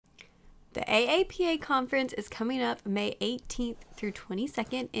The AAPA conference is coming up May 18th through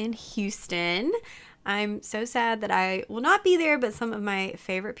 22nd in Houston. I'm so sad that I will not be there, but some of my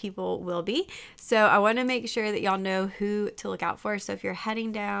favorite people will be. So I want to make sure that y'all know who to look out for. So if you're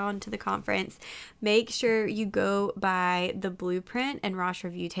heading down to the conference, make sure you go by the Blueprint and Rosh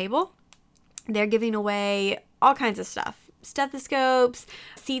Review table. They're giving away all kinds of stuff. Stethoscopes,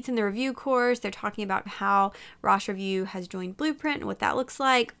 seats in the review course. They're talking about how Rosh Review has joined Blueprint and what that looks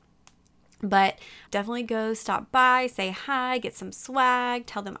like. But definitely go stop by, say hi, get some swag,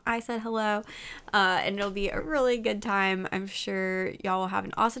 tell them I said hello, and it'll be a really good time. I'm sure y'all will have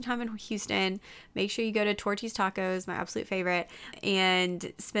an awesome time in Houston. Make sure you go to Torchy's Tacos, my absolute favorite,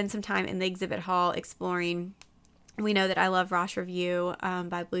 and spend some time in the exhibit hall exploring. We know that I love Rosh Review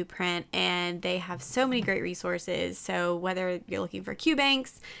by Blueprint, and they have so many great resources. So whether you're looking for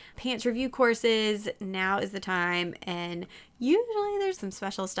Q-Banks, pants review courses, now is the time. And usually there's some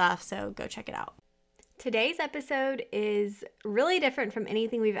special stuff, so go check it out. Today's episode is really different from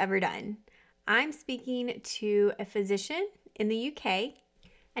anything we've ever done. I'm speaking to a physician in the UK,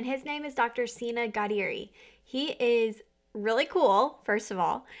 and his name is Dr. Sina Ghadiri. He is really cool, first of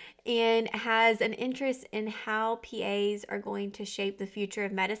all, and has an interest in how PAs are going to shape the future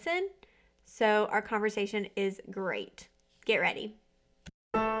of medicine. So our conversation is great. Get ready.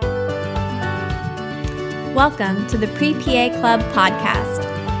 Welcome to the Pre-PA Club podcast.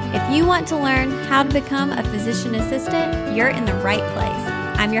 If you want to learn how to become a physician assistant, you're in the right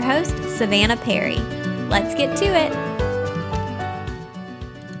place. I'm your host, Savannah Perry. Let's get to it.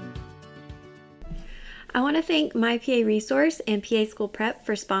 I want to thank My PA Resource and PA School Prep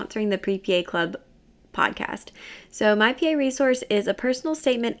for sponsoring the Pre-PA Club podcast. So My PA Resource is a personal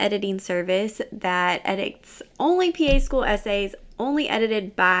statement editing service that edits only PA school essays, only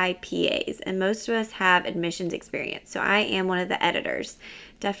edited by PAs, and most of us have admissions experience. So I am one of the editors.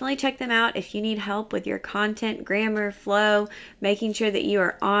 Definitely check them out if you need help with your content, grammar, flow, making sure that you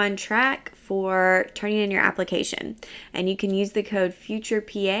are on track for turning in your application. And you can use the code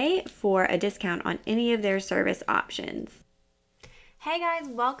FUTUREPA for a discount on any of their service options. Hey guys,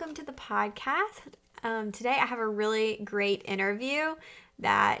 welcome to the podcast. Today I have a really great interview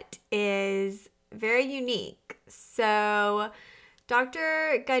that is very unique. So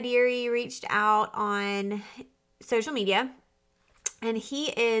Dr. Ghadiri reached out on social media, and he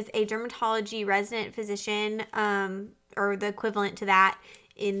is a dermatology resident physician, or the equivalent to that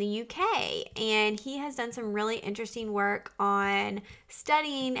in the UK. And he has done some really interesting work on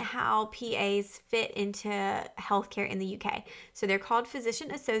studying how PAs fit into healthcare in the UK. So they're called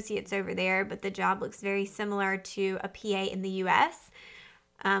physician associates over there, but the job looks very similar to a PA in the US.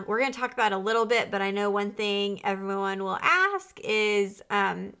 We're going to talk about it a little bit, but I know one thing everyone will ask is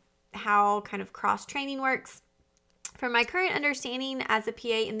how kind of cross-training works. From my current understanding, as a PA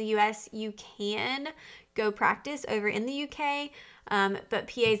in the US, you can go practice over in the UK, but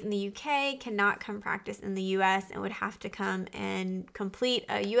PAs in the UK cannot come practice in the US and would have to come and complete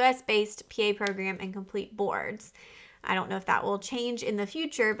a US-based PA program and complete boards. I don't know if that will change in the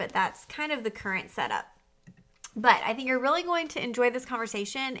future, but that's kind of the current setup. But I think you're really going to enjoy this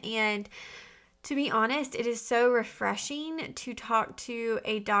conversation, and to be honest, it is so refreshing to talk to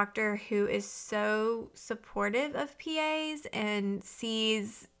a doctor who is so supportive of PAs and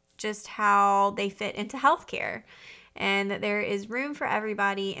sees just how they fit into healthcare, and that there is room for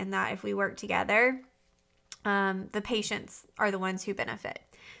everybody, and that if we work together, the patients are the ones who benefit.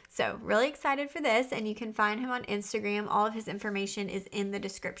 So really excited for this, and you can find him on Instagram. All of his information is in the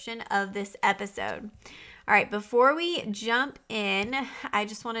description of this episode. All right, before we jump in, I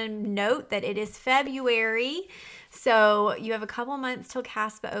just want to note that it is February, so you have a couple months till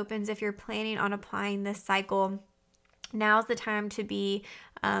CASPA opens if you're planning on applying this cycle. Now's the time to be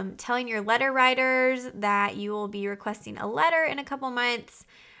telling your letter writers that you will be requesting a letter in a couple months,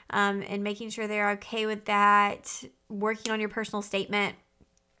 and making sure they're okay with that, working on your personal statement.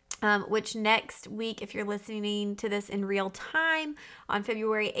 Which next week, if you're listening to this in real time, on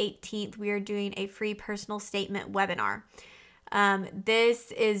February 18th, we are doing a free personal statement webinar.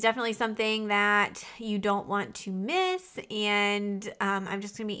 This is definitely something that you don't want to miss, and I'm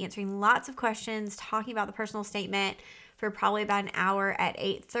just going to be answering lots of questions, talking about the personal statement for probably about an hour at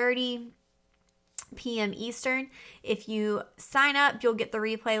 8:30 p.m. Eastern. If you sign up, you'll get the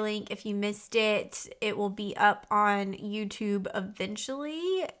replay link. If you missed it, it will be up on YouTube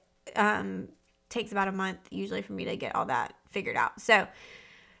eventually. Takes about a month usually for me to get all that figured out. So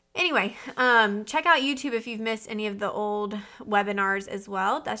Anyway, check out YouTube if you've missed any of the old webinars as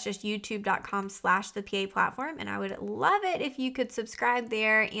well. That's just youtube.com/the PA platform. And I would love it if you could subscribe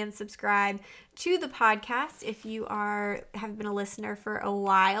there and subscribe to the podcast if you have been a listener for a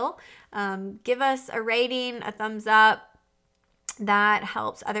while. Give us a rating, a thumbs up. That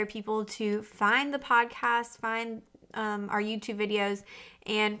helps other people to find the podcast, find our YouTube videos,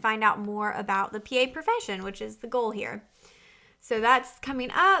 and find out more about the PA profession, which is the goal here. So that's coming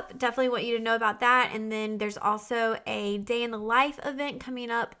up. Definitely want you to know about that. And then there's also a Day in the Life event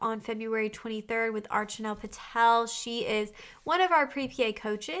coming up on February 23rd with Archana Patel. She is one of our pre-PA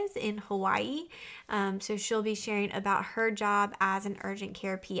coaches in Hawaii. So she'll be sharing about her job as an urgent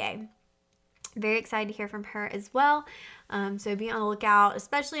care PA. Very excited to hear from her as well. So be on the lookout,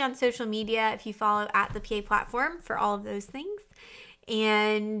 especially on social media if you follow at the PA platform for all of those things.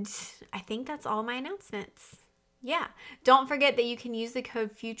 And I think that's all my announcements. Yeah. Don't forget that you can use the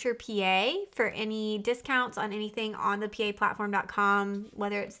code FUTUREPA for any discounts on anything on the PAplatform.com,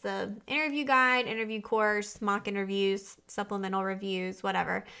 whether it's the interview guide, interview course, mock interviews, supplemental reviews,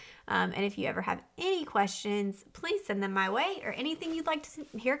 whatever. And if you ever have any questions, please send them my way, or anything you'd like to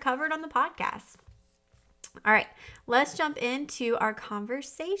hear covered on the podcast. All right, let's jump into our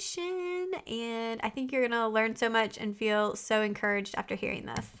conversation. And I think you're going to learn so much and feel so encouraged after hearing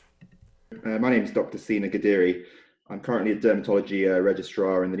this. My name is Dr. Sina Ghadiri. I'm currently a dermatology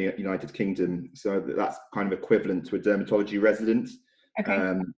registrar in the United Kingdom, so that's kind of equivalent to a dermatology resident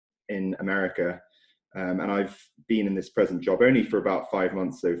in America. And I've been in this present job only for about 5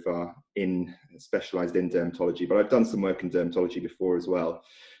 months so far, specialised in dermatology, but I've done some work in dermatology before as well.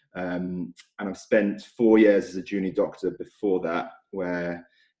 And I've spent 4 years as a junior doctor before that, where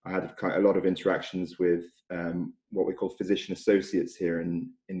I had a lot of interactions with what we call physician associates here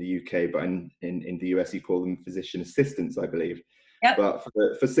in the UK, but in the US you call them physician assistants, I believe. Yep. But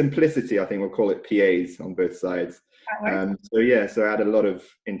for simplicity, I think we'll call it PAs on both sides. So I had a lot of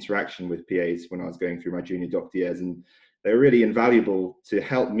interaction with PAs when I was going through my junior doctor years, and they were really invaluable to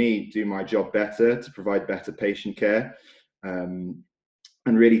help me do my job better, to provide better patient care, and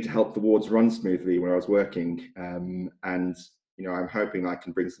really to help the wards run smoothly when I was working. And I'm hoping I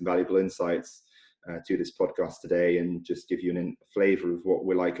can bring some valuable insights to this podcast today, and just give you a flavour of what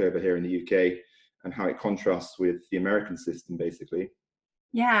we're like over here in the UK and how it contrasts with the American system, basically.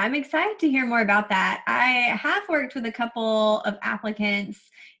 Yeah, I'm excited to hear more about that. I have worked with a couple of applicants,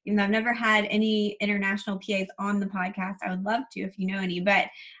 even though I've never had any international PAs on the podcast. I would love to if you know any, but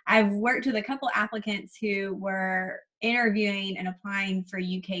I've worked with a couple applicants who were interviewing and applying for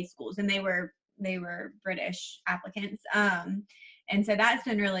UK schools, and they were British applicants. And so that's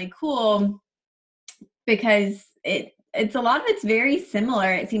been really cool, because it's a lot of it's very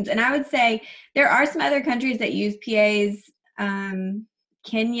similar, it seems. And I would say there are some other countries that use PAs.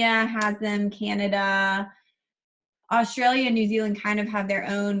 Kenya has them, Canada, Australia, and New Zealand kind of have their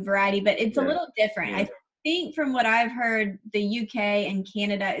own variety, but it's a little different. I think from what I've heard, the UK and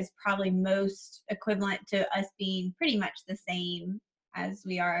Canada is probably most equivalent to us being pretty much the same as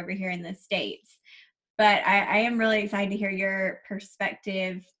we are over here in the States. But I am really excited to hear your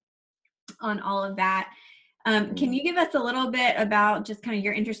perspective on all of that. Can you give us a little bit about just kind of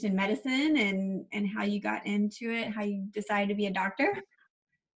your interest in medicine and how you got into it, how you decided to be a doctor?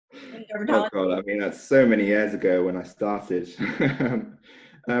 Oh God, I mean, that's so many years ago when I started.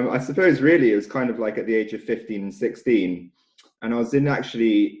 I suppose really it was kind of like at the age of 15 and 16. And I was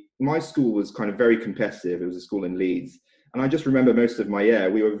my school was kind of very competitive. It was a school in Leeds. And I just remember most of my year,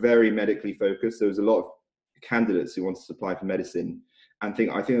 we were very medically focused. There was a lot of candidates who wanted to apply for medicine. And I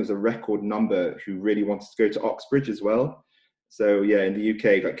think there was a record number who really wanted to go to Oxbridge as well. So yeah, in the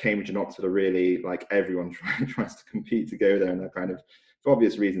UK, like Cambridge and Oxford are really, like, everyone tries to compete to go there, and they're kind of, for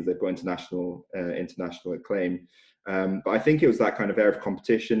obvious reasons, they've got international acclaim. But I think it was that kind of air of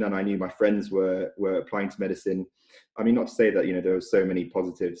competition, and I knew my friends were applying to medicine. I mean, not to say that there were so many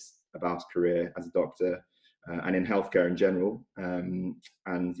positives about a career as a doctor and in healthcare in general, and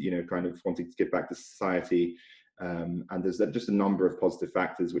kind of wanting to give back to society. And there's just a number of positive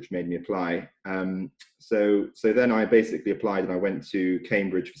factors which made me apply. So then I basically applied, and I went to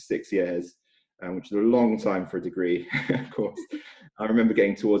Cambridge for 6 years, which is a long time for a degree, of course. I remember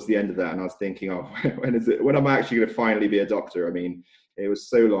getting towards the end of that, and I was thinking, oh, when am I actually going to finally be a doctor? I mean, it was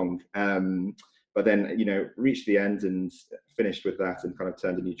so long. But then, reached the end and finished with that, and kind of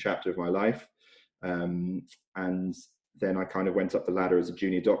turned a new chapter of my life. And then I kind of went up the ladder as a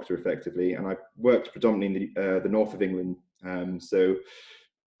junior doctor effectively, and I worked predominantly in the north of England. So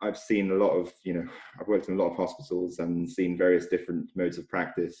I've seen I've worked in a lot of hospitals and seen various different modes of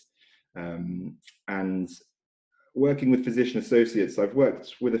practice. And working with physician associates, I've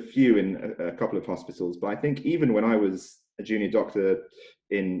worked with a few in a couple of hospitals, but I think even when I was a junior doctor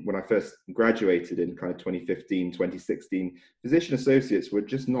when I first graduated in kind of 2015, 2016, physician associates were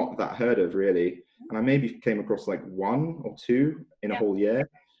just not that heard of really. And I maybe came across like one or two in a Yep. whole year.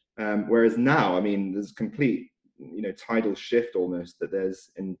 Whereas now, I mean, there's complete, tidal shift almost that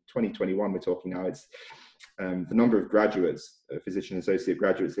there's in 2021, we're talking now, it's the number of graduates, physician associate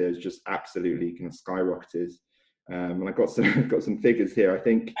graduates here is just absolutely kind of skyrocketed. And I've got some figures here. I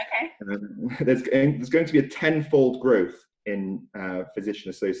think Okay. there's going to be a tenfold growth in physician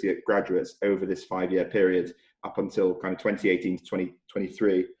associate graduates over this 5-year period up until kind of 2018 to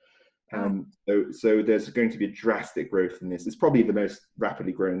 2023. So there's going to be a drastic growth in this. It's probably the most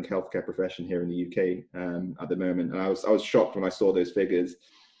rapidly growing healthcare profession here in the UK at the moment. And I was shocked when I saw those figures.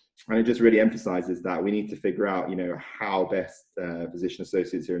 And it just really emphasizes that we need to figure out, how best physician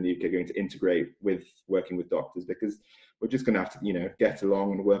associates here in the UK are going to integrate with working with doctors, because we're just going to have to, get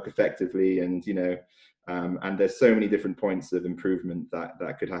along and work effectively. And, and there's so many different points of improvement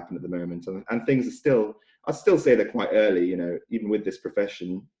that could happen at the moment. And things are still, I'd still say they're quite early, even with this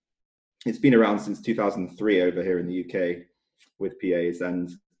profession. It's been around since 2003 over here in the UK with PAs. And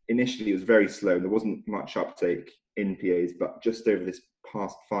initially it was very slow. There wasn't much uptake in PAs, but just over this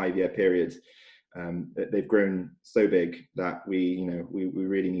past 5-year period, they've grown so big that we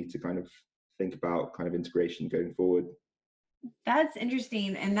really need to kind of think about kind of integration going forward. That's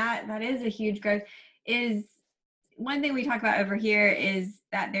interesting. And that is a huge growth. Is one thing we talk about over here is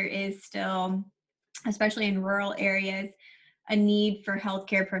that there is still, especially in rural areas, a need for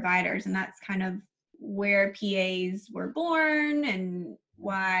healthcare providers. And that's kind of where PAs were born and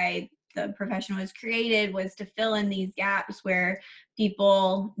why the profession was created, was to fill in these gaps where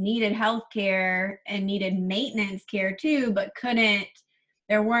people needed healthcare and needed maintenance care too, but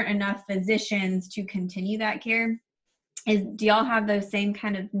there weren't enough physicians to continue that care. Do y'all have those same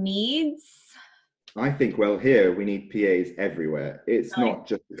kind of needs? I think, well, here we need PAs everywhere. It's not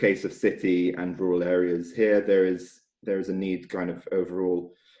just a case of city and rural areas. Here there is a need kind of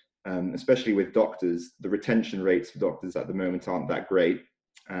overall, especially with doctors. The retention rates for doctors at the moment aren't that great.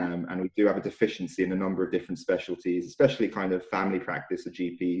 And we do have a deficiency in a number of different specialties, especially kind of family practice or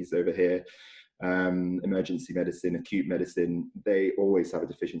GPs over here. Emergency medicine, acute medicine, they always have a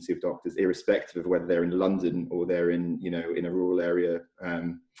deficiency of doctors, irrespective of whether they're in London or they're in a rural area.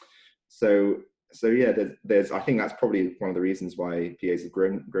 So yeah, there's I think that's probably one of the reasons why PAs have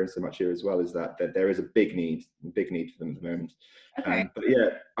grown so much here as well, is that there is a big need for them at the moment. Okay. But yeah,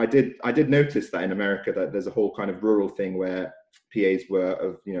 I did notice that in America that there's a whole kind of rural thing where PAs were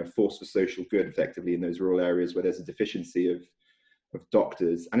of force for social good effectively in those rural areas where there's a deficiency of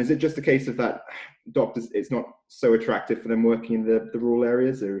doctors. And is it just a case of that doctors, it's not so attractive for them working in the rural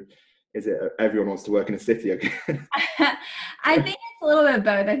areas, or is it everyone wants to work in a city again? I think it's a little bit of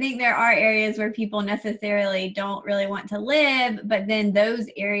both. I think there are areas where people necessarily don't really want to live, but then those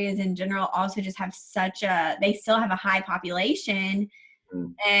areas in general also just have they still have a high population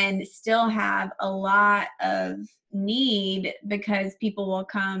and still have a lot of need, because people will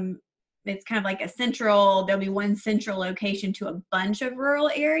come. It's kind of like there'll be one central location to a bunch of rural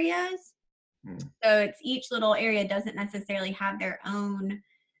areas. So it's each little area doesn't necessarily have their own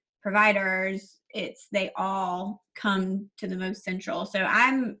providers. They all come to the most central. So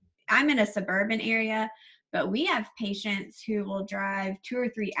I'm in a suburban area, but we have patients who will drive 2 or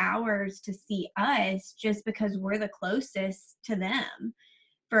 3 hours to see us just because we're the closest to them,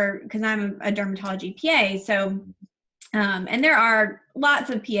 because I'm a dermatology PA. So and there are lots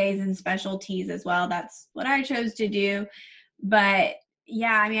of PAs and specialties as well. That's what I chose to do. But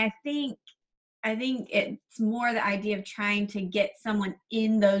yeah, I mean, I think it's more the idea of trying to get someone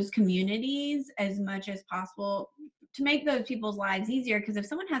in those communities as much as possible to make those people's lives easier. Because if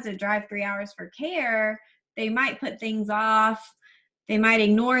someone has to drive 3 hours for care, they might put things off. They might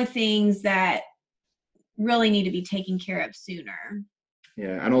ignore things that really need to be taken care of sooner.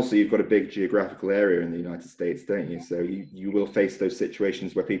 Yeah, and also you've got a big geographical area in the United States, don't you? So you will face those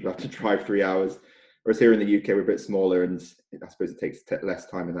situations where people have to drive 3 hours, whereas here in the UK we're a bit smaller, and I suppose it takes less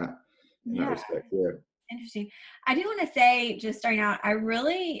time in that respect. Yeah. Interesting. I do want to say, just starting out, I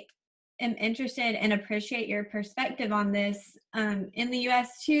really am interested and appreciate your perspective on this. In the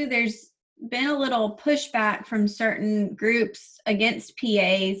US too, there's been a little pushback from certain groups against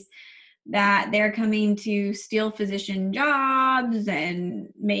PAs that they're coming to steal physician jobs and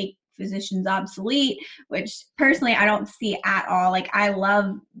make physicians obsolete, which personally I don't see at all. Like, I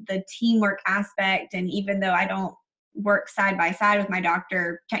love the teamwork aspect, and even though I don't work side by side with my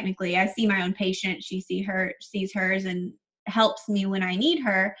doctor, technically I see my own patient, she sees hers and helps me when I need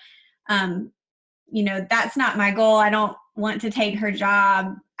her. that's not my goal. I don't want to take her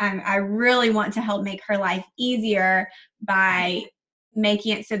job. I really want to help make her life easier by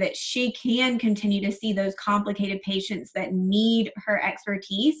making it so that she can continue to see those complicated patients that need her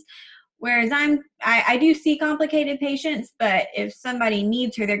expertise. Whereas I do see complicated patients, but if somebody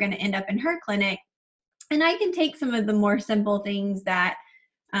needs her, they're going to end up in her clinic. And I can take some of the more simple things that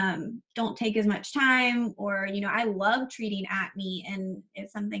don't take as much time, or, I love treating acne, and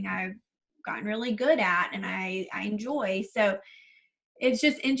it's something I've gotten really good at and I enjoy. So it's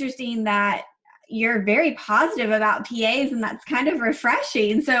just interesting that you're very positive about PAs, and that's kind of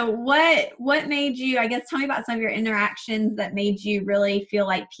refreshing. So what made you, I guess, tell me about some of your interactions that made you really feel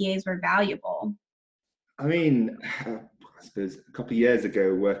like PAs were valuable? I mean, I suppose a couple of years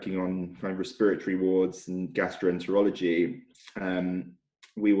ago, working on kind of respiratory wards and gastroenterology,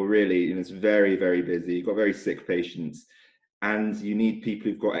 we were really, it's very, very busy. You've got very sick patients, and you need people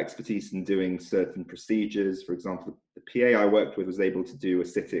who've got expertise in doing certain procedures. For example, the PA I worked with was able to do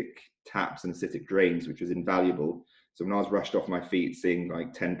acidic taps and acidic drains, which was invaluable. So when I was rushed off my feet, seeing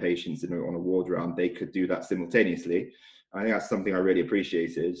like 10 patients on a ward round, they could do that simultaneously. I think that's something I really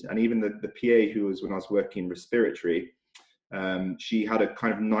appreciated. And even the PA who was, when I was working in respiratory, she had a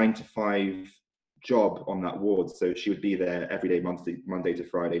kind of 9 to 5 job on that ward. So she would be there every day, Monday to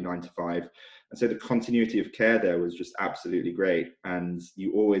Friday, 9 to 5. And so the continuity of care there was just absolutely great. And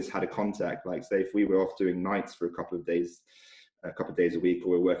you always had a contact. Like, say, if we were off doing nights for a couple of days a week, or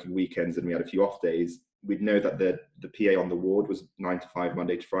we're working weekends and we had a few off days, we'd know that the PA on the ward was 9 to 5,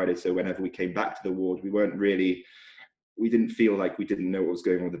 Monday to Friday. So whenever we came back to the ward, we didn't feel like we didn't know what was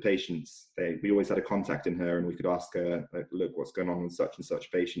going on with the patients. We always had a contact in her, and we could ask her, like, look, what's going on with such and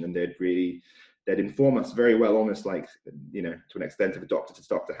such patient, and they'd inform us very well, almost like, to an extent of a doctor to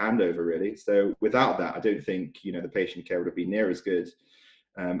doctor handover, really. So without that, I don't think the patient care would have been near as good.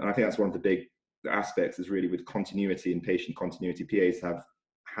 And I think that's one of the big aspects, is really with continuity and patient continuity. PAs have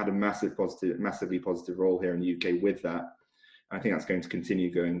had a massively positive role here in the UK with that. I think that's going to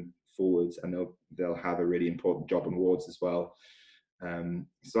continue going forwards, and they'll have a really important job on wards as well.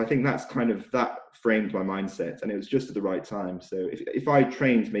 So I think that's that framed my mindset, and it was just at the right time. So if I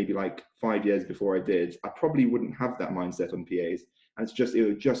trained maybe like 5 years before I did, I probably wouldn't have that mindset on PAs. And it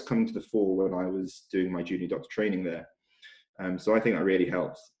would just come to the fore when I was doing my junior doctor training there. So I think that really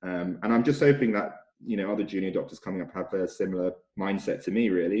helps. And I'm just hoping that other junior doctors coming up have a similar mindset to me,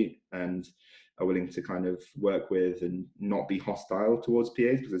 really, and are willing to kind of work with and not be hostile towards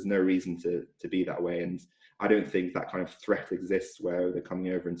PAs, because there's no reason to be that way. And I don't think that kind of threat exists where they're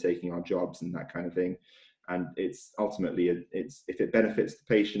coming over and taking our jobs and that kind of thing. And it's ultimately, if it benefits the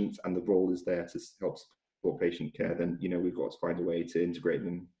patient and the role is there to help support patient care, then we've got to find a way to integrate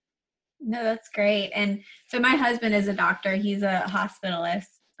them. No, that's great. And so my husband is a doctor. He's a hospitalist.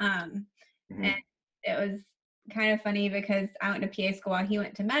 And it was kind of funny because I went to PA school while he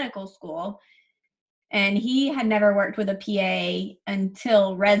went to medical school. And he had never worked with a PA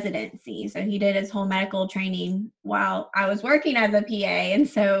until residency. So he did his whole medical training while I was working as a PA. And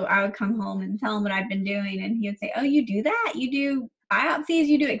so I would come home and tell him what I'd been doing. And he would say, oh, you do that? You do biopsies?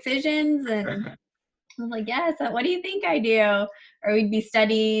 You do excisions? And I was like, yes, what do you think I do? Or we'd be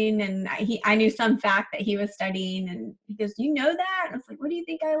studying, and I knew some fact that he was studying, and he goes, you know that? And I was like, what do you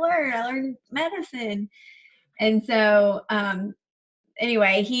think I learned? I learned medicine. And so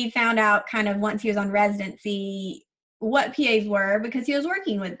anyway, he found out kind of once he was on residency what PAs were, because he was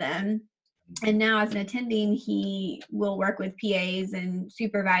working with them. And now as an attending, he will work with PAs and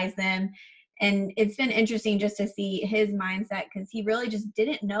supervise them. And it's been interesting just to see his mindset, because he really just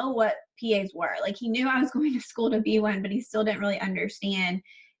didn't know what PAs were. Like, he knew I was going to school to be one, but he still didn't really understand.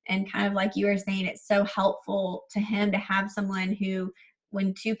 And kind of like you were saying, it's so helpful to him to have someone who,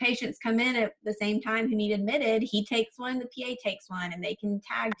 when 2 patients come in at the same time who need admitted, he takes one, the PA takes one, and they can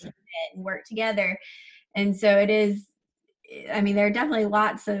tag team it and work together. And so it is, I mean, there are definitely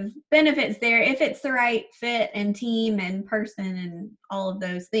lots of benefits there if it's the right fit and team and person and all of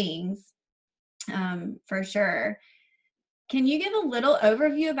those things, for sure. Can you give a little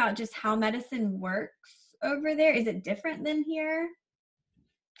overview about just how medicine works over there? Is it different than here?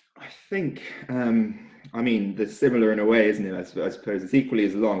 I think, they're similar in a way, isn't it? I suppose it's equally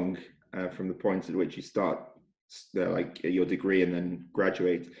as long from the point at which you start like your degree and then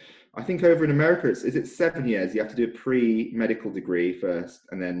graduate. I think over in America, is it 7 years? You have to do a pre-medical degree first,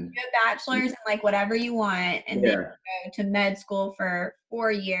 and then you have bachelor's and like whatever you want, and then go to med school for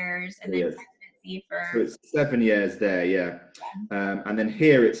 4 years, and then residency for. So it's 7 years there, yeah. And then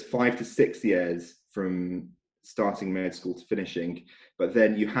here it's 5 to 6 years from starting med school to finishing. But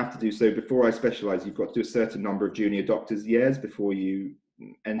then you have to do, so before I specialize, you've got to do a certain number of junior doctors years before you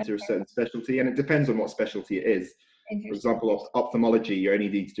enter a Okay. certain specialty, and it depends on what specialty it is. For Interesting. example, ophthalmology, you only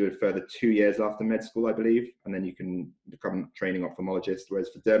need to do a further 2 years after med school, I believe, and then you can become training ophthalmologist. Whereas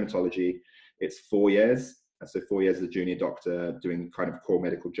for dermatology, it's 4 years. So 4 years as a junior doctor doing kind of core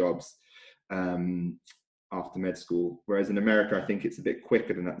medical jobs after med school. Whereas in America, I think it's a bit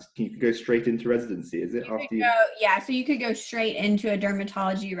quicker than that. You can go straight into residency, is it? You could After go, you, yeah, so you could go straight into a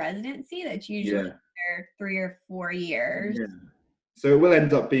dermatology residency that's usually yeah, 3 or 4 years. yeah. So it will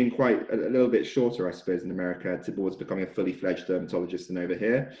end up being quite a little bit shorter, I suppose, in America towards becoming a fully fledged dermatologist than over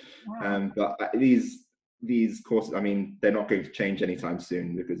here. Wow. But these courses, I mean, they're not going to change anytime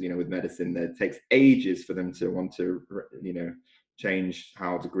soon because with medicine, it takes ages for them to want to change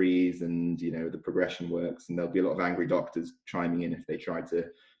how degrees and the progression works, and there'll be a lot of angry doctors chiming in if they try to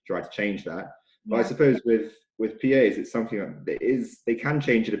change that. But I Yeah. suppose with PAs, it's something that they can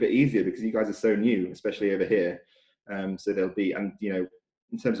change it a bit easier because you guys are so new, especially over here. So there'll be, and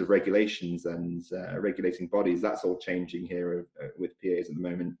in terms of regulations and regulating bodies, that's all changing here with PAs at the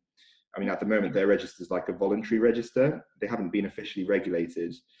moment. I mean, at the moment, they're registered as like a voluntary register. They haven't been officially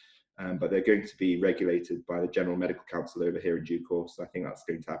regulated, but they're going to be regulated by the General Medical Council over here in due course. I think that's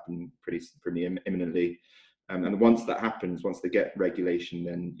going to happen pretty imminently. And once that happens, once they get regulation,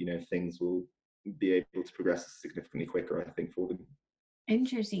 then things will be able to progress significantly quicker, I think, for them.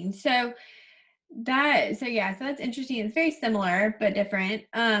 Interesting. So that's interesting. It's very similar but different.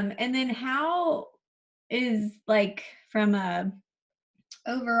 And then how is, like, from a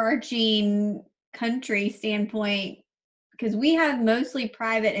overarching country standpoint, because we have mostly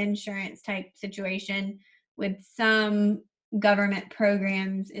private insurance type situation with some government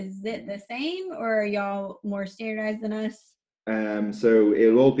programs. Is it the same, or are y'all more standardized than us? So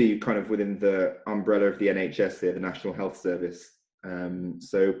it'll all be kind of within the umbrella of the NHS here, the National Health Service.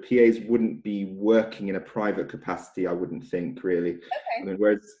 So PAs wouldn't be working in a private capacity, I wouldn't think, really. I Okay. mean,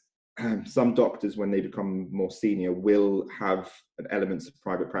 whereas some doctors, when they become more senior, will have elements of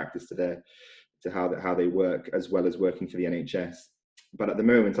private practice to how they work, as well as working for the NHS. But at the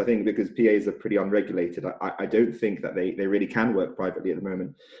moment, I think because PAs are pretty unregulated, I don't think that they really can work privately at the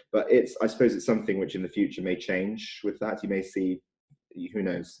moment. But I suppose it's something which in the future may change with that. You may see, who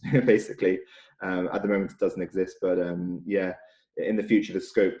knows, basically. At the moment, it doesn't exist. But yeah, in the future,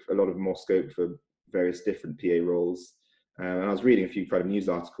 there's a lot of more scope for various different PA roles. And I was reading a few kind of news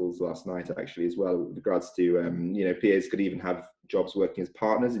articles last night, actually, as well, with regards to, PAs could even have jobs working as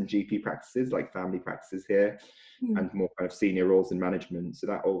partners in GP practices, like family practices here, Hmm. and more kind of senior roles in management. So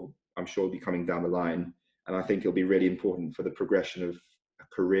that all, I'm sure, will be coming down the line. And I think it'll be really important for the progression of a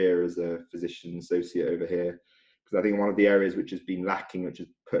career as a physician associate over here. Because I think one of the areas which has been lacking, which has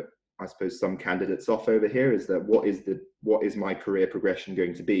put, I suppose, some candidates off over here, is that what is my career progression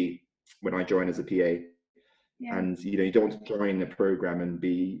going to be when I join as a PA? Yeah. And you don't want to join a program and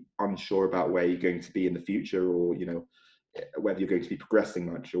be unsure about where you're going to be in the future, or whether you're going to be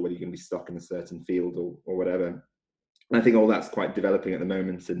progressing much, or whether you're going to be stuck in a certain field, or whatever. And I think all that's quite developing at the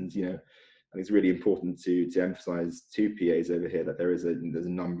moment, and I think it's really important to emphasize to PAs over here that there's a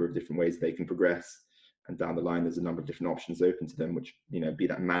number of different ways they can progress, and down the line there's a number of different options open to them, which be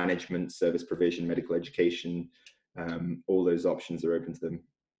that management, service provision, medical education, all those options are open to them.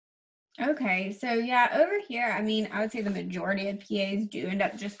 Okay, so yeah, over here, I mean, I would say the majority of PAs do end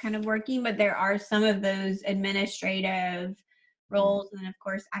up just kind of working, but there are some of those administrative Mm. roles, and then of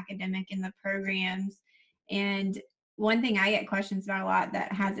course academic in the programs. And one thing I get questions about a lot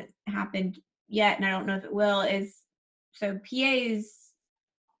that hasn't happened yet, and I don't know if it will, is so PAs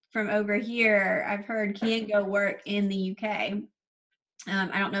from over here, I've heard, can go work in the UK.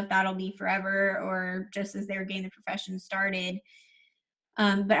 I don't know if that'll be forever or just as they're getting the profession started.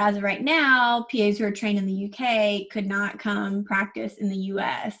 But as of right now, PAs who are trained in the UK could not come practice in the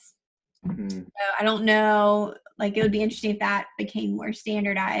US. Mm. So I don't know, like, it would be interesting if that became more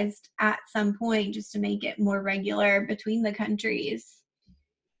standardized at some point just to make it more regular between the countries.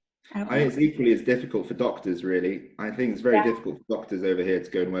 I don't I think know. it's equally as difficult for doctors, really. I think it's very difficult for doctors over here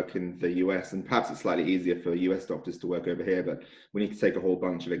to go and work in the US, and perhaps it's slightly easier for US doctors to work over here, but we need to take a whole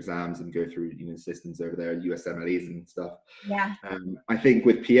bunch of exams and go through, systems over there, USMLEs and stuff. Yeah. I think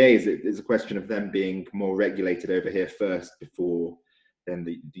with PAs, it is a question of them being more regulated over here first before then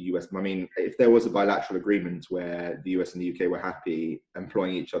the US. I mean, if there was a bilateral agreement where the US and the UK were happy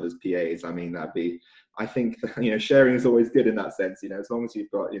employing each other's PAs, I mean, I think, sharing is always good in that sense, as long as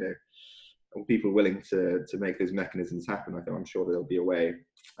you've got, people willing to make those mechanisms happen. I'm sure there'll be a way.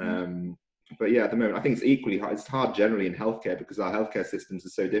 But yeah, at the moment, I think it's equally hard. It's hard generally in healthcare because our healthcare systems are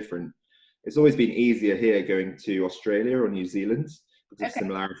so different. It's always been easier here going to Australia or New Zealand because of Okay.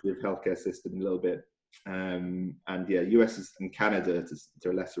 similarity of healthcare system a little bit. And yeah, US and Canada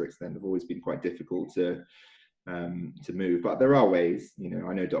to a lesser extent have always been quite difficult to move, but there are ways.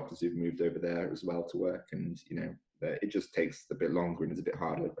 I know doctors who've moved over there as well to work, and it just takes a bit longer and it's a bit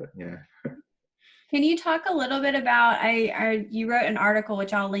harder, but yeah. Can you talk a little bit about, you wrote an article,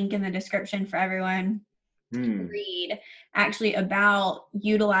 which I'll link in the description for everyone to read, actually about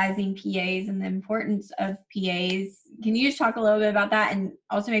utilizing PAs and the importance of PAs. Can you just talk a little bit about that, and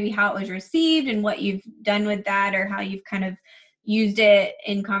also maybe how it was received and what you've done with that, or how you've kind of used it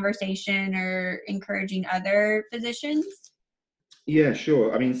in conversation or encouraging other physicians? Yeah,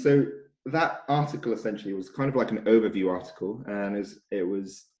 sure. I mean, so that article essentially was kind of like an overview article, and it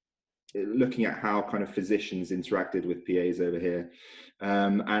was looking at how kind of physicians interacted with PAs over here.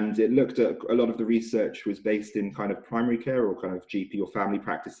 And it looked at a lot of the research was based in kind of primary care or kind of GP or family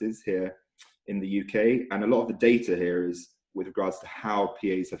practices here in the UK. And a lot of the data here is with regards to how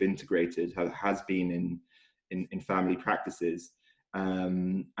PAs have integrated, has been in family practices.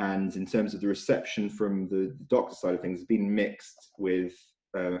 And in terms of the reception from the doctor side of things, it's been mixed, with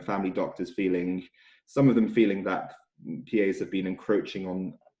family doctors some of them feeling that PAs have been encroaching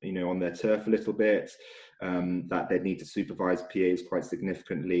on their turf a little bit, that they'd need to supervise PAs quite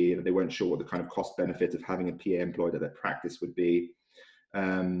significantly. They weren't sure what the kind of cost benefit of having a PA employed at their practice would be.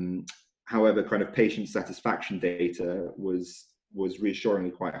 However, kind of patient satisfaction data was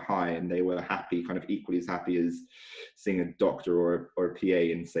reassuringly quite high, and they were happy, kind of equally as happy as seeing a doctor or a PA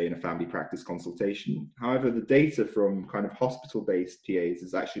in, say, in a family practice consultation. However, the data from kind of hospital-based PAs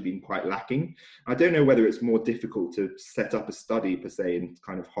has actually been quite lacking. I don't know whether it's more difficult to set up a study per se in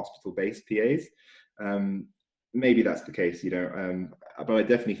kind of hospital-based PAs. Maybe that's the case, but I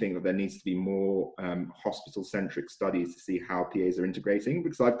definitely think that there needs to be more hospital-centric studies to see how PAs are integrating,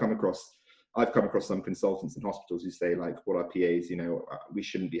 because I've come across some consultants in hospitals who say, like, what are PAs? We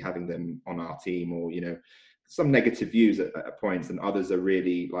shouldn't be having them on our team, or some negative views at points, and others are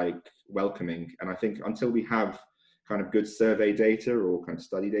really like welcoming. And I think until we have kind of good survey data or kind of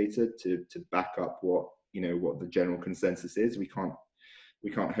study data to back up what the general consensus is, we can't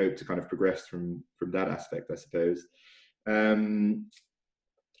hope to kind of progress from that aspect, I suppose.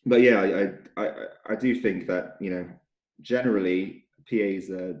 But yeah, I do think that generally PAs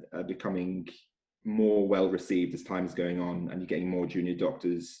are becoming more well received as time is going on, and you're getting more junior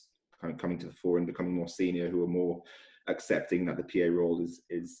doctors kind of coming to the fore and becoming more senior, who are more accepting that the PA role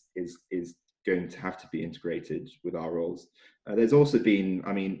is going to have to be integrated with our roles. There's also been,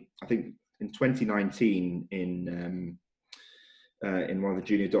 I think in 2019 in one of the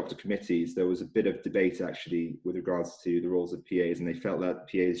junior doctor committees, there was a bit of debate actually with regards to the roles of PAs, and they felt that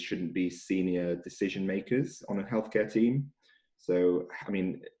PAs shouldn't be senior decision makers on a healthcare team. So,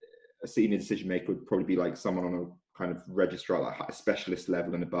 a senior decision maker would probably be like someone on a kind of registrar, like a specialist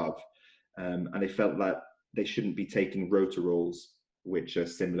level and above. And they felt that they shouldn't be taking rota roles, which are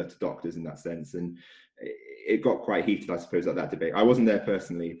similar to doctors in that sense. And it got quite heated, I suppose, at that debate. I wasn't there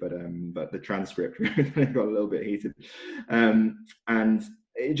personally, but the transcript got a little bit heated. And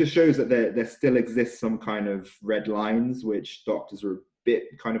it just shows that there still exists some kind of red lines, which doctors are a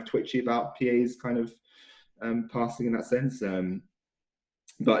bit kind of twitchy about PAs kind of passing in that sense.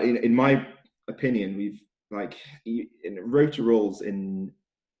 But in my opinion, we've in rota roles in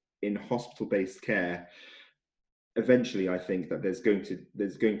hospital-based care, eventually I think that there's going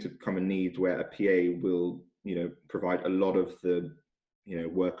to come a need where a PA will provide a lot of the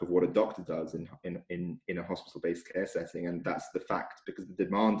work of what a doctor does in a hospital-based care setting. And that's the fact, because the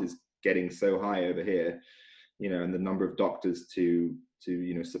demand is getting so high over here, and the number of doctors to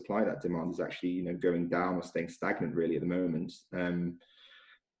supply that demand is actually going down or staying stagnant really at the moment.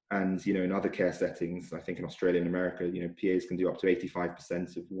 And in other care settings, I think in Australia and America, PAs can do up to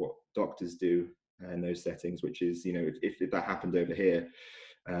 85% of what doctors do in those settings, which is, if that happened over here,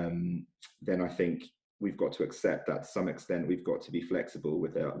 then I think we've got to accept that to some extent we've got to be flexible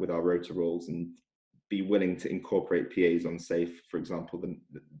with our rota roles and be willing to incorporate PAs on, say, for example,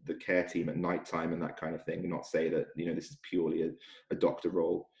 the care team at night time and that kind of thing, and not say that this is purely a doctor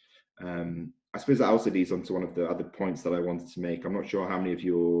role. I suppose that also leads on to one of the other points that I wanted to make. I'm not sure how many of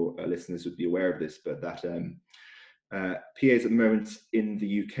your listeners would be aware of this, but that PAs at the moment in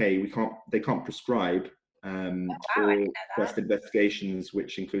the UK, they can't prescribe all breast investigations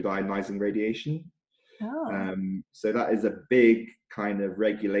which include ionizing radiation. So that is a big kind of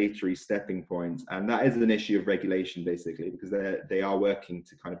regulatory stepping point, and that is an issue of regulation basically, because they are working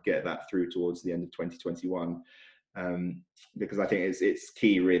to kind of get that through towards the end of 2021. Because I think it's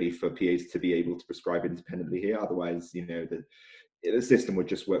key really for PAs to be able to prescribe independently here. Otherwise, the system would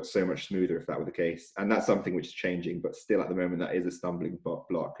just work so much smoother if that were the case. And that's something which is changing, but still at the moment that is a stumbling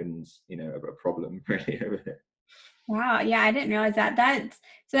block and, you know, a problem really over it. Wow. Yeah, I didn't realize that.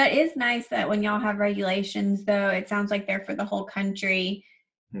 So that is nice that when y'all have regulations, though, it sounds like they're for the whole country.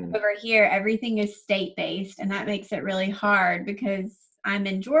 Over here, everything is state-based, and that makes it really hard because I'm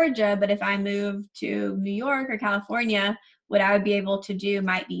in Georgia, but if I move to New York or California, what I would be able to do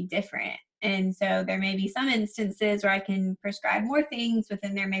might be different. And so there may be some instances where I can prescribe more things, but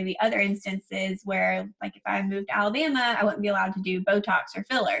then there may be other instances where, like if I moved to Alabama, I wouldn't be allowed to do Botox or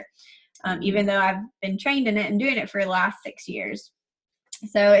filler, even though I've been trained in it and doing it for the last 6 years.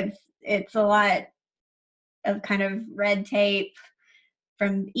 So it's a lot of kind of red tape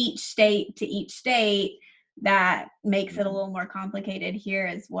from each state to each state that makes it a little more complicated here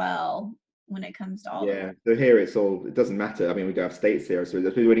as well when it comes to all of Yeah, so here it doesn't matter. I mean, we don't have states here, so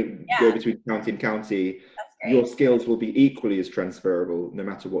when you go between county and county, your skills will be equally as transferable no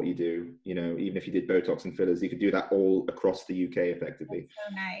matter what you do. You know, even if you did Botox and fillers, you could do that all across the UK effectively.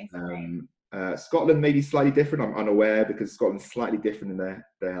 That's so nice. Scotland may be slightly different. I'm unaware because Scotland's slightly different in their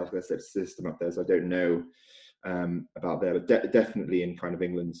healthcare system up there, so I don't know about there. But definitely in kind of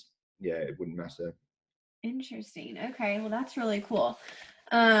England, yeah, it wouldn't matter. Interesting. Okay, well that's really cool.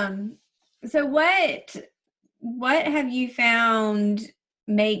 So what have you found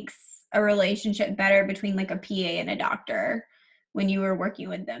makes a relationship better between like a PA and a doctor when you were working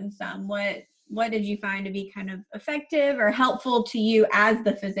with them some? What did you find to be kind of effective or helpful to you as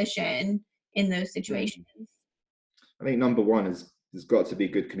the physician in those situations? I think number one is there's got to be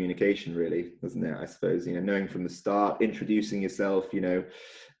good communication, really, doesn't it? I suppose, you know, knowing from the start, introducing yourself, you know,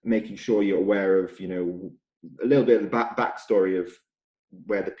 making sure you're aware of, you know, a little bit of the backstory of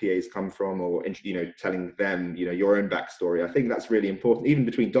where the PAs come from, or, you know, telling them, you know, your own backstory. I think that's really important. Even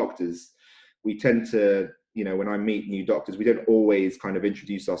between doctors, we tend to, you know, when I meet new doctors, we don't always kind of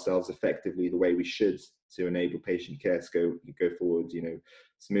introduce ourselves effectively the way we should to enable patient care to go forward, you know,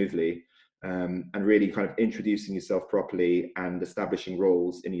 smoothly. And really kind of introducing yourself properly and establishing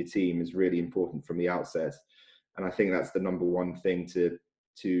roles in your team is really important from the outset. And I think that's the number one thing to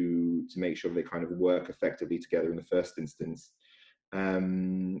make sure they kind of work effectively together in the first instance.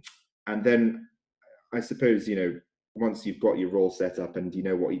 And then I suppose, you know, once you've got your role set up and you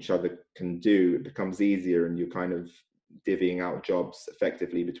know what each other can do, it becomes easier and you're kind of divvying out jobs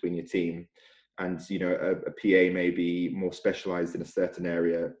effectively between your team. And, you know, a PA may be more specialized in a certain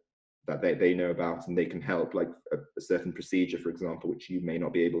area that they know about and they can help, like a certain procedure, for example, which you may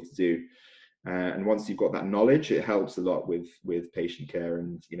not be able to do. And once you've got that knowledge, it helps a lot with patient care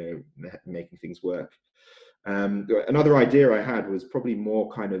and, you know, making things work. Another idea I had was probably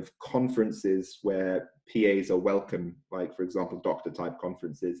more kind of conferences where PAs are welcome, like, for example, doctor type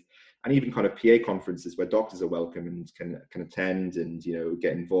conferences, and even kind of PA conferences where doctors are welcome and can attend and, you know,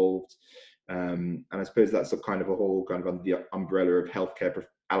 get involved. And I suppose that's a kind of a whole kind of under the umbrella of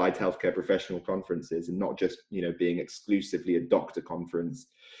allied healthcare professional conferences, and not just, you know, being exclusively a doctor conference.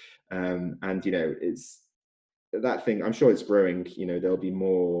 And, you know, it's that thing, I'm sure it's growing. You know, there'll be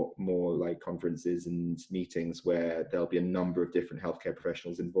more like conferences and meetings where there'll be a number of different healthcare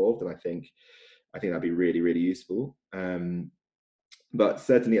professionals involved, and I think that'd be really, really useful. But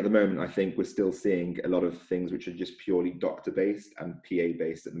certainly at the moment, I think we're still seeing a lot of things which are just purely doctor based and PA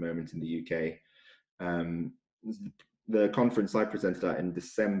based at the moment in the UK. The conference I presented at in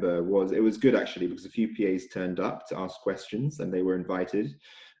December was good actually, because a few PAs turned up to ask questions and they were invited.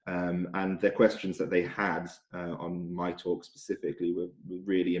 And the questions that they had on my talk specifically were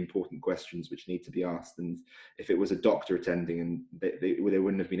really important questions which need to be asked. And if it was a doctor attending, and they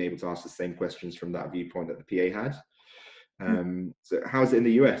wouldn't have been able to ask the same questions from that viewpoint that the PA had. So how's it in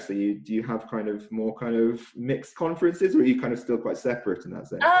the US? Do you have kind of more kind of mixed conferences, or are you kind of still quite separate in that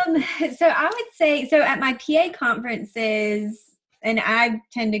sense? So I would say, so at my PA conferences, and I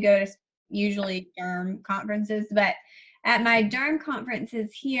tend to go to usually derm conferences, but at my derm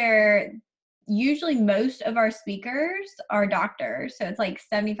conferences here, usually most of our speakers are doctors. So it's like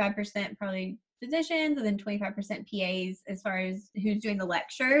 75% probably physicians and then 25% PAs as far as who's doing the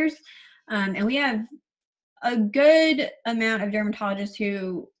lectures. And we have a good amount of dermatologists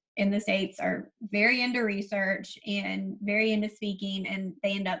who in the States are very into research and very into speaking, and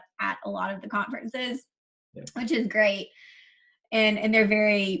they end up at a lot of the conferences, which is great. And they're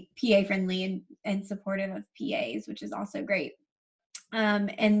very PA friendly and supportive of PAs, which is also great.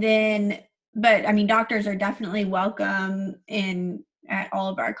 And then, but I mean, doctors are definitely welcome at all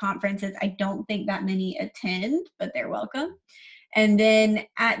of our conferences. I don't think that many attend, but they're welcome. And then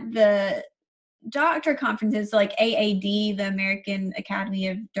at the doctor conferences, so like AAD, the American Academy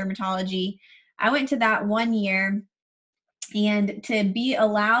of Dermatology, I went to that one year, And to be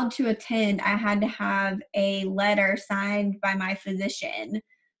allowed to attend, I had to have a letter signed by my physician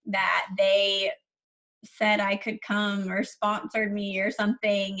that they said I could come or sponsored me or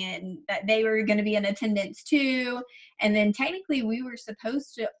something, and that they were going to be in attendance too. And then technically we were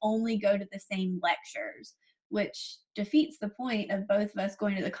supposed to only go to the same lectures, which defeats the point of both of us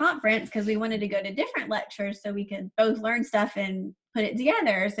going to the conference, because we wanted to go to different lectures so we could both learn stuff and put it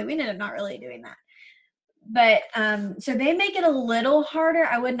together. So we ended up not really doing that. But so they make it a little harder.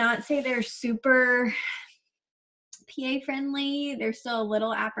 I would not say they're super PA friendly. They're still a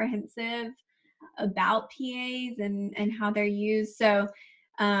little apprehensive about PAs and how they're used. So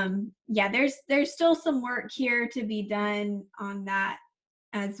yeah, there's still some work here to be done on that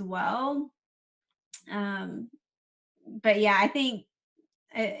as well. But yeah, I think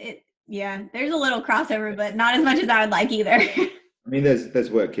yeah, there's a little crossover, but not as much as I would like either. I mean,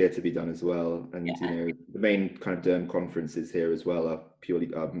 there's work here to be done as well, and Yeah. the main kind of derm conferences here as well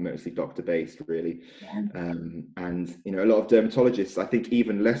are mostly doctor based, really. Yeah. And a lot of dermatologists, I think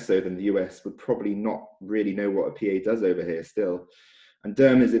even less so than the US, would probably not really know what a PA does over here still. And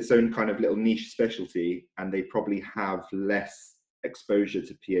derm is its own kind of little niche specialty, and they probably have less exposure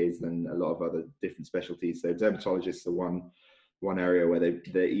to PAs than a lot of other different specialties. So dermatologists are one area where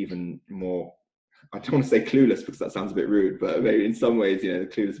they're even more, I don't want to say clueless because that sounds a bit rude, but maybe in some ways, they're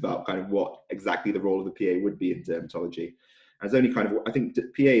clueless about kind of what exactly the role of the PA would be in dermatology. And it's only kind of, I think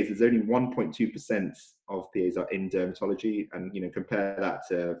PAs, there's only 1.2% of PAs are in dermatology. And, compare that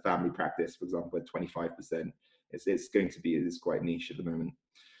to family practice, for example, where 25%, it's going to be, it's quite niche at the moment.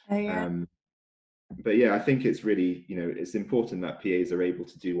 Oh yeah. But yeah, I think it's really, it's important that PAs are able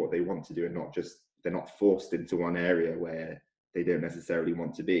to do what they want to do and they're not forced into one area where they don't necessarily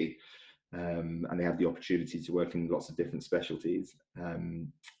want to be. And they have the opportunity to work in lots of different specialties.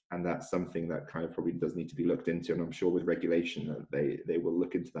 And that's something that kind of probably does need to be looked into. And I'm sure with regulation that they will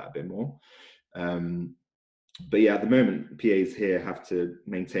look into that a bit more. But yeah, at the moment, PAs here have to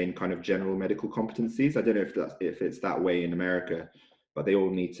maintain kind of general medical competencies. I don't know if it's that way in America, but they all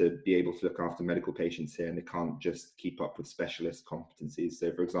need to be able to look after medical patients here, and they can't just keep up with specialist competencies.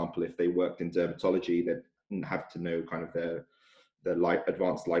 So, for example, if they worked in dermatology, they'd have to know kind of their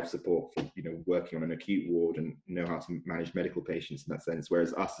advanced life support for working on an acute ward and know how to manage medical patients in that sense.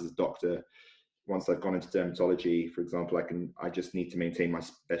 Whereas us as a doctor, once I've gone into dermatology, for example, I just need to maintain my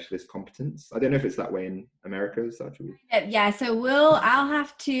specialist competence. I don't know if it's that way in America as such. Yeah, so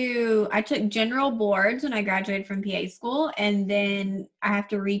I took general boards when I graduated from PA school, and then I have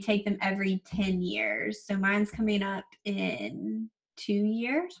to retake them every 10 years. So mine's coming up in 2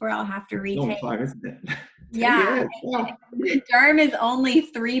 years where I'll have to retake. Long time, isn't it? 10 Yeah. years. Wow. Derm is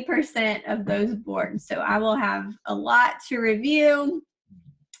only 3% of those boards. So I will have a lot to review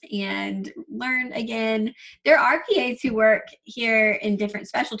and learn again. There are PAs who work here in different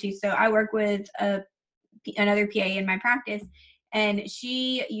specialties. So I work with another PA in my practice, and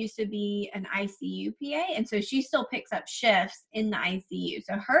she used to be an ICU PA, and so she still picks up shifts in the ICU.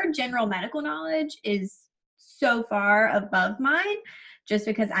 So her general medical knowledge is so far above mine, just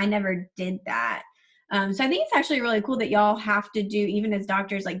because I never did that. So I think it's actually really cool that y'all have to do, even as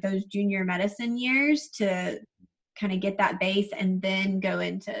doctors, like those junior medicine years to kind of get that base and then go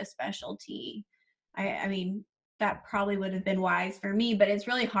into specialty. I mean, that probably would have been wise for me, but it's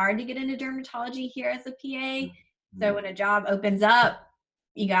really hard to get into dermatology here as a PA. So when a job opens up,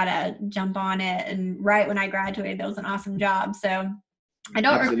 you gotta jump on it. And right when I graduated, that was an awesome job. So I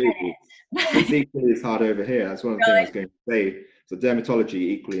don't regret Absolutely. it. It's equally as hard over here. That's one of the things I was going to say. So dermatology,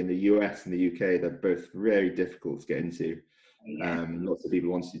 equally in the US and the UK, they're both very difficult to get into. Yeah. Lots of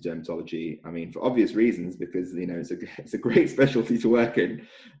people want to do dermatology. I mean, for obvious reasons, because it's a great specialty to work in.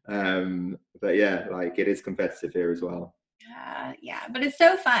 But yeah, like it is competitive here as well. Yeah, but it's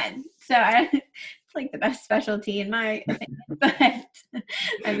so fun. So it's like the best specialty in my opinion. But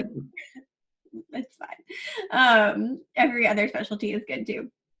I mean, it's fine. Every other specialty is good too.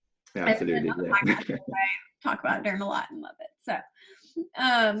 Yeah, absolutely. Yeah. I talk about derm a lot and love it. So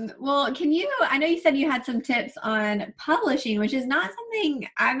well, I know you said you had some tips on publishing, which is not something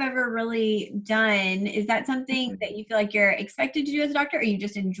I've ever really done. Is that something that you feel like you're expected to do as a doctor, or you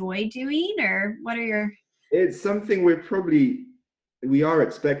just enjoy doing, or what are your... It's something we are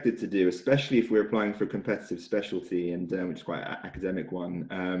expected to do, especially if we're applying for a competitive specialty, and which is quite an academic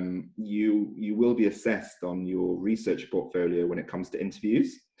one. You will be assessed on your research portfolio when it comes to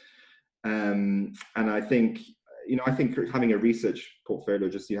interviews. And I think having a research portfolio,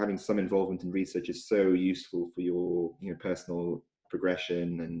 just you having some involvement in research, is so useful for your personal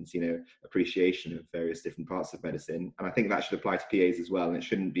progression and appreciation of various different parts of medicine. And I think that should apply to PAs as well, and it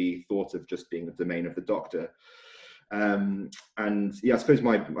shouldn't be thought of just being the domain of the doctor. And yeah, I suppose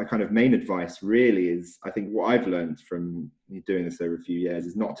my kind of main advice really is, I think what I've learned from doing this over a few years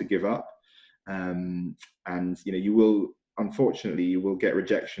is not to give up. And you will, unfortunately, you will get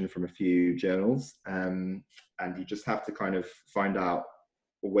rejection from a few journals, and you just have to kind of find out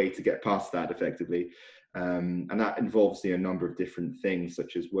a way to get past that effectively. And that involves a number of different things,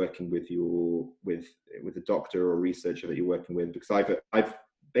 such as working with a doctor or a researcher that you're working with, because I've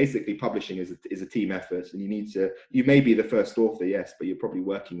basically, publishing is a team effort, and you may be the first author, yes, but you're probably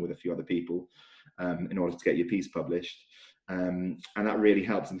working with a few other people in order to get your piece published. And that really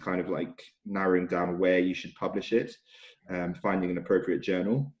helps in kind of like narrowing down where you should publish it, finding an appropriate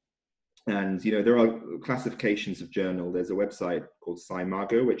journal. And there are classifications of journal. There's a website called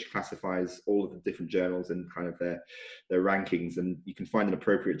Scimago, which classifies all of the different journals and kind of their rankings, and you can find an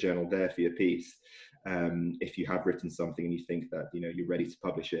appropriate journal there for your piece, if you have written something and you think that you're ready to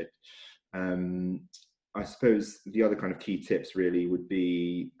publish it. I suppose the other kind of key tips really would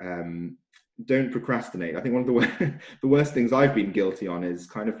be, don't procrastinate. I think one of the worst things I've been guilty on is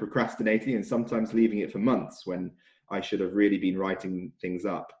kind of procrastinating and sometimes leaving it for months when I should have really been writing things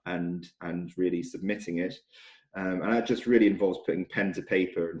up and really submitting it. And that just really involves putting pen to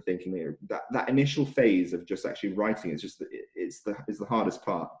paper and thinking that initial phase of just actually writing is the hardest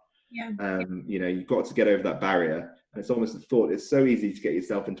part. Yeah. You've got to get over that barrier. And it's almost a thought. It's so easy to get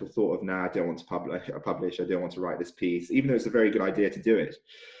yourself into a thought of, I don't want to publish. I don't want to write this piece, even though it's a very good idea to do it.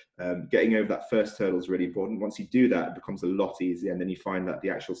 Getting over that first hurdle is really important. Once you do that, it becomes a lot easier. And then you find that the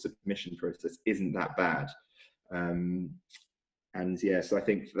actual submission process isn't that bad. And yeah, so I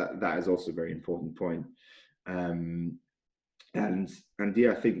think that is also a very important point. And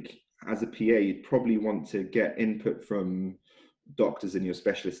yeah, I think as a PA, you'd probably want to get input from doctors in your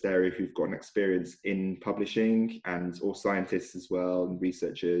specialist area who've got an experience in publishing, or scientists as well, and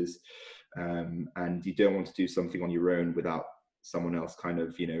researchers. And you don't want to do something on your own without someone else kind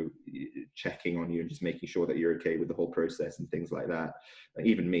of checking on you and just making sure that you're okay with the whole process and things like that.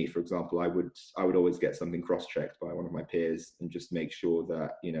 Even me, for example, I would always get something cross-checked by one of my peers and just make sure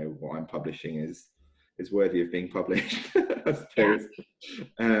that what I'm publishing is worthy of being published, I suppose.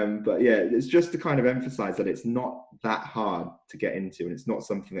 But yeah, it's just to kind of emphasize that it's not that hard to get into, and it's not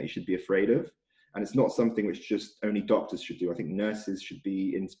something that you should be afraid of. And it's not something which just only doctors should do. I think nurses should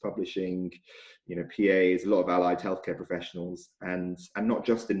be into publishing, PAs, a lot of allied healthcare professionals, and not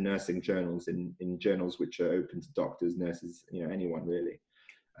just in nursing journals, in journals which are open to doctors, nurses, anyone really.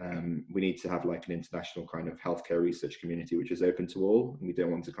 We need to have like an international kind of healthcare research community which is open to all, and we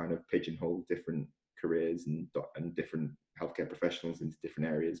don't want to kind of pigeonhole different careers and different healthcare professionals into different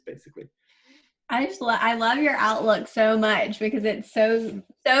areas, basically. I love your outlook so much, because it's so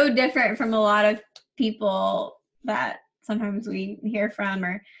different from a lot of people that sometimes we hear from,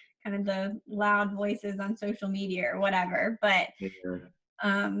 or kind of the loud voices on social media or whatever. But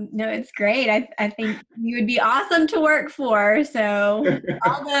no, it's great. I think you would be awesome to work for. So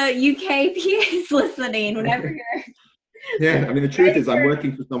all the UK PAs listening, whenever you're yeah, I mean, the truth is I'm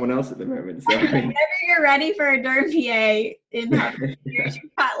working for someone else at the moment. So whenever you're ready for a derm PA in how many years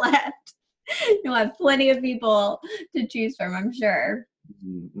you've got left, you'll have plenty of people to choose from, I'm sure.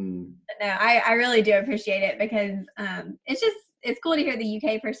 Mm-hmm. But no, I really do appreciate it, because it's cool to hear the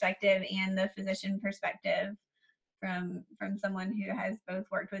UK perspective and the physician perspective from someone who has both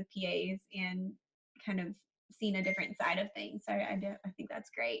worked with PAs and kind of seen a different side of things. So I think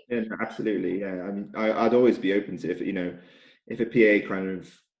that's great. Yeah, absolutely. Yeah, I mean, I'd always be open to if a PA kind of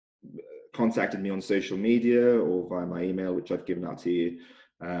contacted me on social media or via my email, which I've given out to you.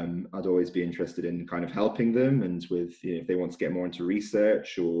 I'd always be interested in kind of helping them, and with if they want to get more into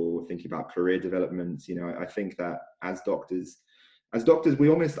research or thinking about career development. I think that as doctors,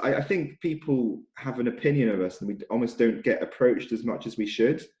 I think people have an opinion of us, and we almost don't get approached as much as we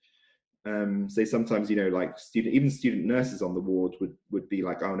should. Say sometimes, like even student nurses on the ward would be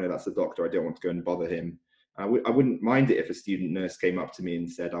like, oh no, that's a doctor, I don't want to go and bother him. I wouldn't mind it if a student nurse came up to me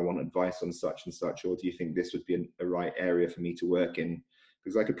and said, I want advice on such and such, or do you think this would be a right area for me to work in?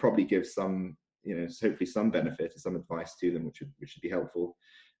 Because I could probably give some, hopefully some benefit or some advice to them, which should be helpful.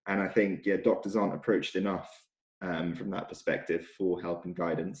 And I think, doctors aren't approached enough from that perspective for help and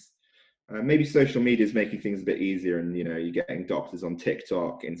guidance. Maybe social media is making things a bit easier, and you're getting doctors on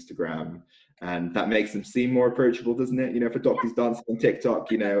TikTok, Instagram, and that makes them seem more approachable, doesn't it? If a doctor's dancing on TikTok,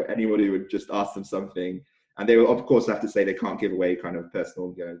 anybody would just ask them something, and they will of course have to say they can't give away kind of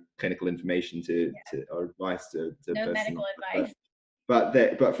personal, clinical information to or advice to no person. medical advice.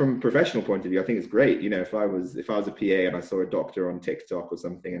 But from a professional point of view, I think it's great. If I was a PA and I saw a doctor on TikTok or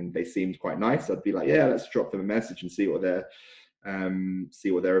something and they seemed quite nice, I'd be like, yeah, let's drop them a message and see what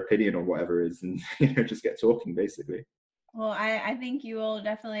see what their opinion or whatever is, and just get talking basically. Well, I think you will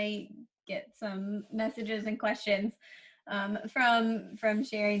definitely get some messages and questions from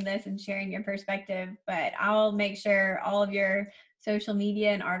sharing this and sharing your perspective. But I'll make sure all of your social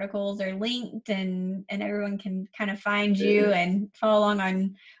media and articles are linked, and everyone can kind of find you and follow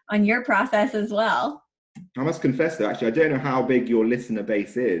along on your process as well. I must confess though, actually, I don't know how big your listener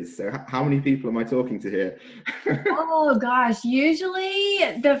base is. So how many people am I talking to here? Oh gosh, usually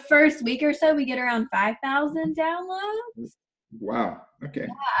the first week or so we get around 5,000 downloads. Wow. Okay.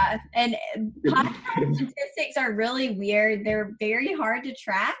 Yeah, and podcast statistics are really weird. They're very hard to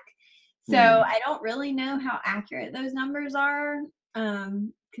track. So I don't really know how accurate those numbers are,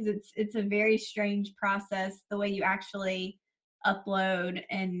 because it's a very strange process the way you actually upload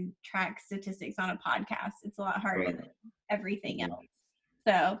and track statistics on a podcast. It's a lot harder than everything else.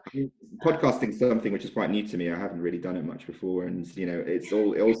 So podcasting is something which is quite new to me. I haven't really done it much before, and it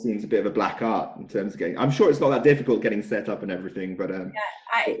all seems a bit of a black art in terms of getting. I'm sure it's not that difficult getting set up and everything, but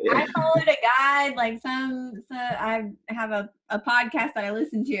I followed a guide, like so I have a podcast that I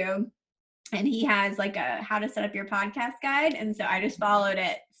listen to, and he has like a how to set up your podcast guide, and so I just followed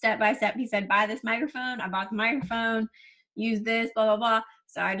it step by step. He said buy this microphone, I bought the microphone, use this, blah blah blah.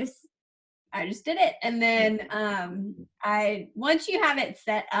 So I just did it, and then I once you have it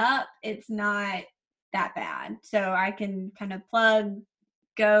set up, it's not that bad. So I can kind of plug,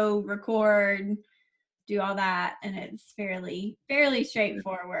 go, record, do all that, and it's fairly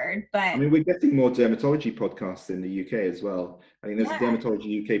straightforward. But I mean, we're getting more dermatology podcasts in the UK as well. I think there's a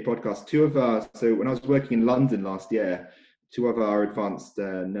dermatology UK podcast. So when I was working in London last year, two of our advanced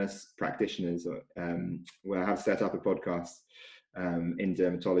nurse practitioners have set up a podcast in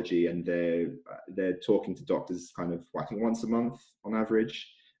dermatology, and they're talking to doctors kind of, I think, once a month on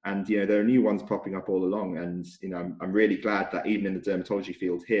average. And there are new ones popping up all along, and I'm really glad that even in the dermatology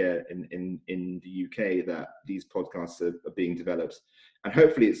field here in the UK that these podcasts are being developed, and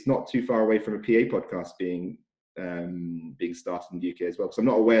hopefully it's not too far away from a PA podcast being started in the UK as well. Because I'm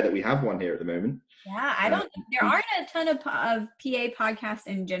not aware that we have one here at the moment. Yeah, I don't. There aren't a ton of PA podcasts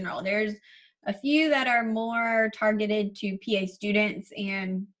in general. There's a few that are more targeted to PA students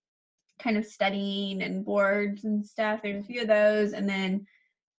and kind of studying and boards and stuff. There's a few of those, and then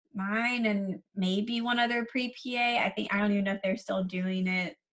mine and maybe one other pre-PA. I don't even know if they're still doing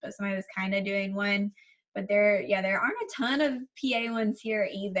it, but somebody was kind of doing one. But there aren't a ton of PA ones here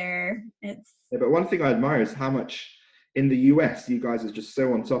either. But one thing I admire is how much in the US you guys are just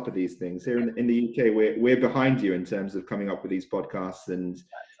so on top of these things. Here in the UK, we're behind you in terms of coming up with these podcasts and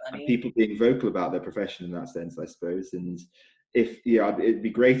people being vocal about their profession in that sense, I suppose. And it'd be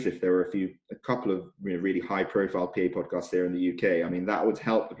great if there were a couple of really high profile PA podcasts here in the UK. I mean, that would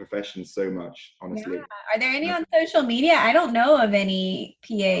help the profession so much, honestly. Yeah. Are there any on social media? I don't know of any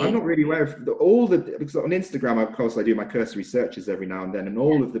PA. I'm not really aware of because on Instagram, of course, I do my cursory searches every now and then, and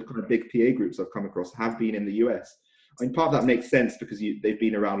all of the kind of big PA groups I've come across have been in the US. I mean, part of that makes sense because they've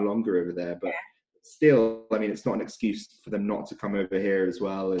been around longer over there, but still, I mean, it's not an excuse for them not to come over here as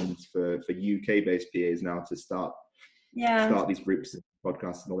well, and for UK-based PAs now to start these groups and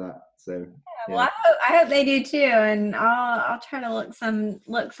podcasts and all that. So well, I hope they do too, and I'll try to look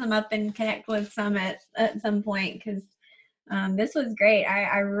some up and connect with some at some point, because this was great.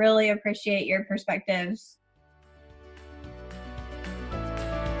 I really appreciate your perspectives